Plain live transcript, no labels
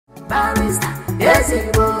Barrister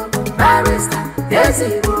Ezeigbo, Barrister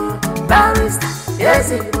Ezeigbo, Barrister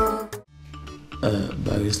Ezeigbo.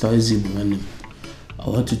 Barrister Ezeigbo, I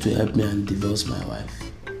want you to help me and divorce my wife.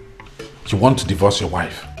 You want to divorce your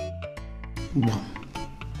wife? No.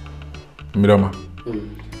 Miroma,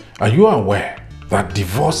 are you aware that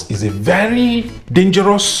divorce is a very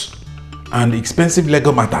dangerous and expensive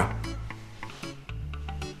legal matter?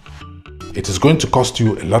 It is going to cost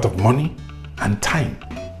you a lot of money and time.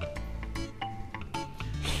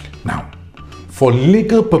 Now, for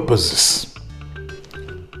legal purposes,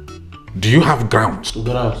 do you have grounds?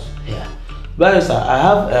 Grounds, yeah. Barrister, I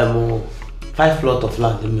have 5 plots of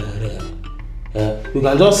land in my area. You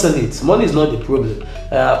can just sell it. Money is not the problem.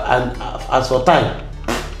 And as for time,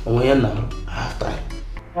 I'm here now. I have time.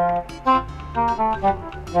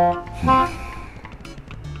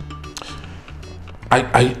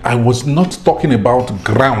 I was not talking about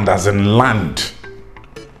ground as in land.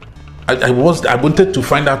 I wanted to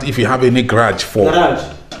find out if you have any garage for... Garage?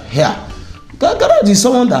 Yeah. Garage is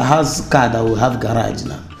someone that has car that will have garage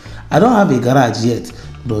now. I don't have a garage yet,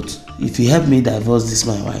 but if you help me divorce this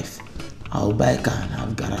my wife, I'll buy a car and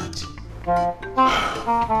have garage.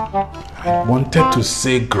 I wanted to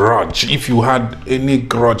say grudge, if you had any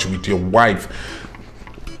grudge with your wife.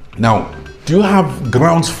 Now, do you have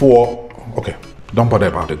grounds for... Okay, don't bother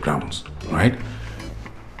about the grounds, right?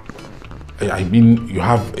 I mean, you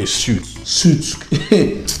have a suit. Suit?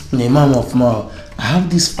 The man of mouth. I have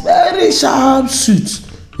this very sharp suit.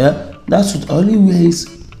 Yeah, that suit only wears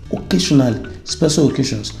occasionally, special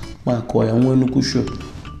occasions. Not for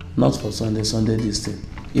Sunday this thing.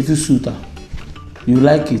 If you suit her, you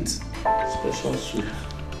like it. Special suit.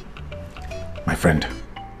 My friend,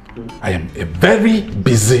 I am a very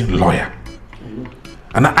busy lawyer.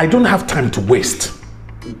 And I don't have time to waste.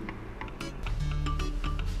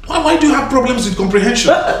 Why do you have problems with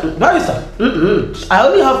comprehension? Barrister, I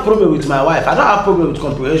only have problem with my wife. I don't have problem with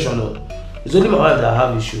comprehension. No. It's only my wife that I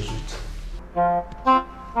have issues with.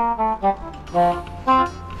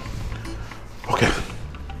 Okay.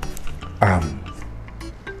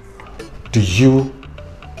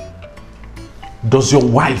 Does your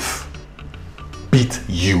wife beat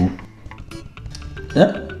you?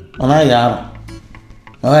 Yeah? My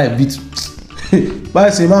wife beat.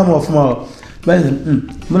 Barrister, man of my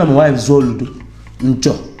my wife Zoludo.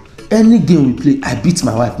 Any game we play, I beat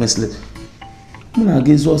my wife mercilessly. When I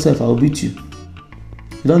against yourself, I will beat you.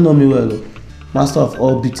 You don't know me well, master of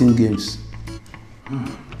all beating games.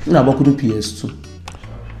 You know about PS2.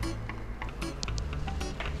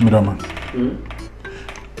 Miroma,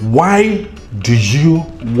 why do you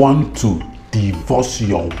want to divorce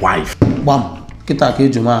your wife? Bam,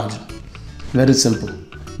 very simple.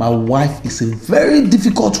 My wife is a very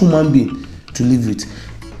difficult human being to live with.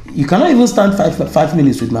 You cannot even stand five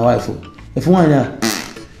minutes with my wife. If you want,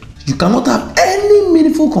 you cannot have any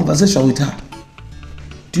meaningful conversation with her.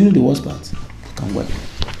 Do you know the worst part? You can work.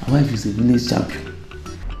 My wife is a village champion.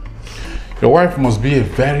 Your wife must be a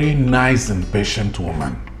very nice and patient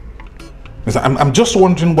woman. I'm just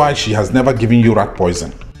wondering why she has never given you rat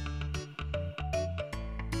poison.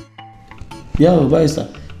 Yeah, Barrister,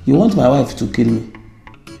 you want my wife to kill me?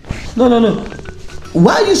 No.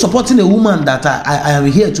 Why are you supporting a woman that I am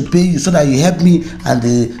here to pay you so that you help me and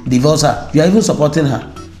divorce her? You are even supporting her.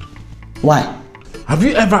 Why? Have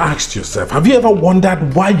you ever asked yourself, have you ever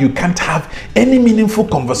wondered why you can't have any meaningful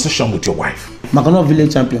conversation with your wife? Makono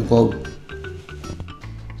village champion called.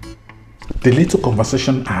 The little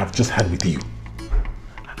conversation I have just had with you,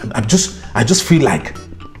 I just feel like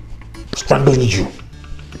strangling you.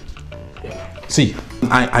 See,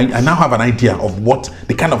 I now have an idea of what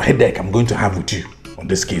the kind of headache I'm going to have with you on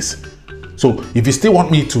this case. So if you still want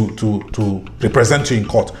me to represent you in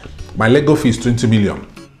court, my legal fee is 20 million.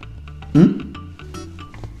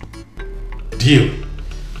 Deal.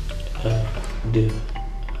 Deal.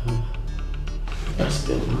 That's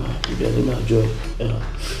the joy.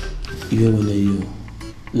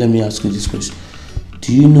 Let me ask you this question.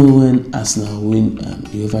 Do you know when Arsenal win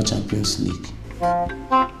UEFA Champions League?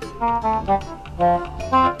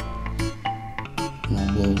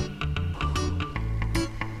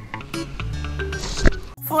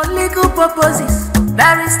 For legal purposes,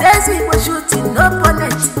 Barrister Ezeigbo shooting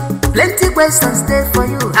opponent. Plenty questions there for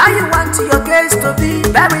you. How you want your case to be?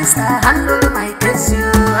 Barrister, handle my case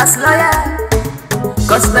you as lawyer.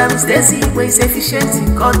 Cause Barrister Ezeigbo is efficient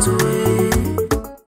in court way.